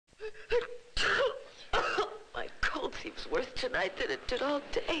seems worse tonight than it did all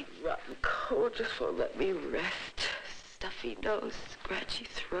day. Rotten cold just won't let me rest. Stuffy nose, scratchy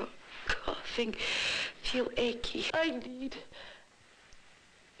throat, coughing, feel achy. I need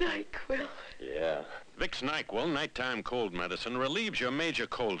NyQuil. Yeah. Vicks NyQuil nighttime cold medicine relieves your major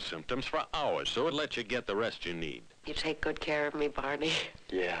cold symptoms for hours, so it lets you get the rest you need. You take good care of me, Barney.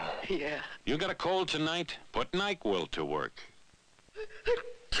 Yeah. Yeah. You got a cold tonight? Put NyQuil to work.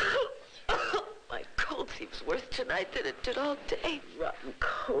 My cold seems worse tonight than it did all day. Rotten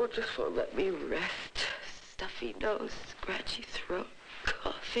cold just won't let me rest. Stuffy nose, scratchy throat,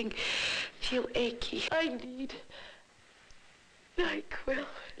 coughing, feel achy. I need NyQuil.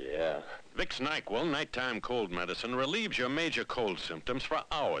 Yeah. Vicks NyQuil nighttime cold medicine relieves your major cold symptoms for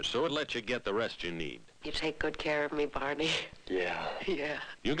hours, so it lets you get the rest you need. You take good care of me, Barney. Yeah. Yeah.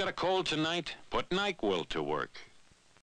 You got a cold tonight? Put NyQuil to work.